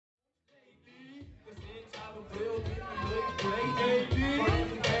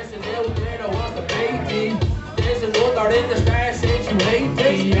her in the star said she hate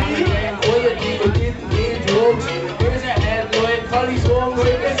me. And quietly but didn't need drugs. Here's a headline, Collie's home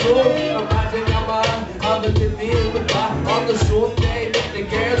with the sun. Imagine a man having to deal with that on the Sunday. The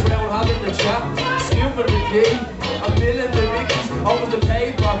girls round having the chat. Stupid the key, I'm billing the Mickeys over the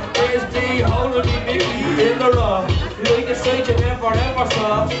paper. There's D holding me Mickey in the raw. Like a sight you never ever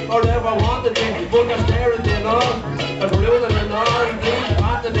saw or ever wanted to, but they're staring in on. They're ruling and all, he bleeds,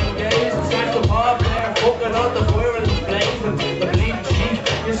 panting and gaze, and snatched the pop there, fucking on the fire and it's blazing. The bleeding sheep,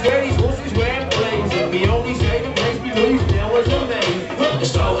 you swear these hussies weren't blazing. Me only saving makes me lose, now it's amazing.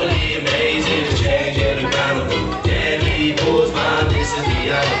 It's totally amazing, it's changing the carnival. Deadly buzz, man, this is the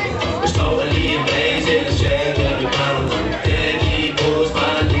animal. It's totally amazing, it's changing the carnival. Deadly buzz,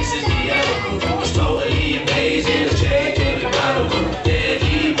 man, this is the animal. It's totally amazing, it's changing the carnival.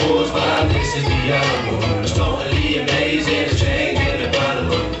 Deadly buzz, man, this is the animal. It's totally amazing, it's changing the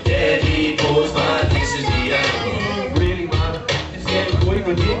carnival. Deadly buzz, man, this is the animal. Really, man, it's getting quite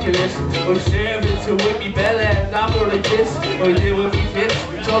ridiculous. I'm serving to with me belly and not more like this. I do with me fits,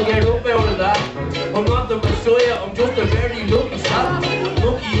 so get up out of that. I'm not the messiah, I'm just a very lucky sap.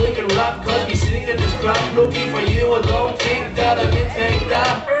 Lucky I can rap cause me singing this crap. Lucky for you, I don't think that I can take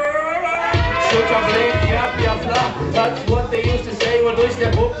that. Such a blame, yeah, flat. That's what they used to say when I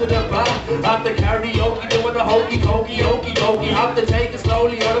step up to the bat. Have to karaoke, doing the hokey cokey, okey dokey. Have to take it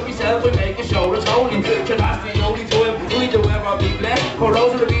slowly out of myself and make a show that's holy. Should ask the only time we do ever be blessed. For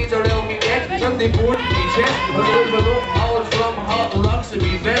those of the beats around me neck, and they put in me chest. I live enough hours from hot rocks and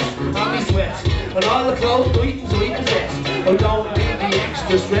me vest and me sweats. And all the clothes items we possess. I don't need the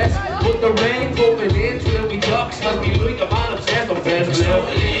extra stress. But the rain coming in through me jocks has me like a man obsessed. I'm fast. It's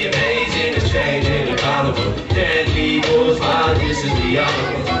totally amazing, it's changing the carnival. Deadly buzz, man, this is the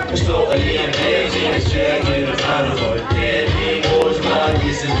animal. It's totally amazing, it's changing the carnival. Deadly buzz, man,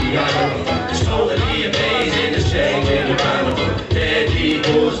 this is the animal. It's totally amazing, it's changing the carnival. Deadly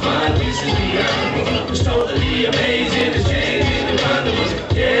buzz, man, this is the animal. It's totally amazing, it's changing the carnival.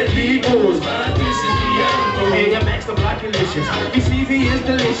 Deadly buzz, man, this is the animal. Hey, you makes the black delicious. My CV is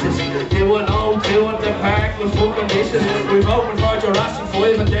delicious. Doing all doing the park with fucking dishes. We've opened for Jurassic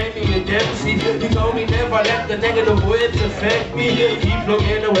 5 and Damien and Jebus. He told me never let the negative vibes affect me. Keep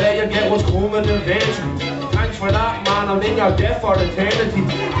plugging away and get what's coming eventually. Thanks for that, man. I'm in your death for eternity.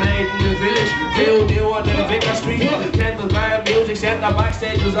 Played in the village, till new on the Vicar Street. Kendall bar music, set the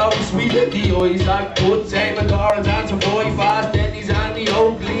backstage was always sweet. The eyes like good, same and Laura dancing boy fast. Denny's and the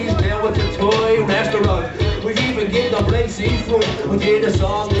Oakley's, now at the toy restaurant. We've even given the place seafood. We did a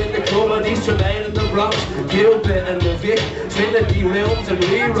song in the club and East Tremaine in the Bronx. Gilbert and the Vic, Trinity Realms and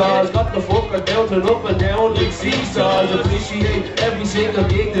reruns. Got the fuckers bouncing up and down like seesaws. Appreciate every single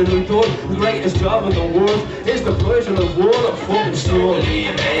gig that we've done. The greatest job in the world is the pleasure of war of fucking soul. It's totally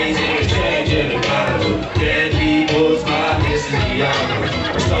amazing, it's changing the carnival. Deadly buzz, man, this is the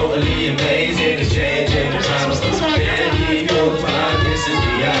animal. It's totally amazing, it's changing the carnival. Deadly buzz, man, this is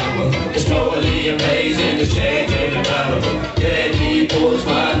the animal. It's totally amazing, it's changing the carnival. Deadly buzz,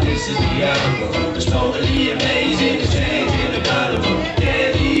 man, this is the animal. It's totally amazing, it's changing the carnival.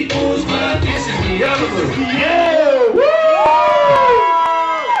 Deadly buzz, man, this is the animal. Yeah! Woo!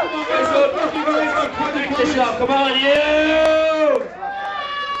 Come on, you!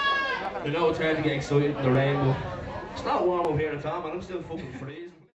 I know it's hard to get excited in the rain, but it's not warm up here at all, man. I'm still fucking freezing.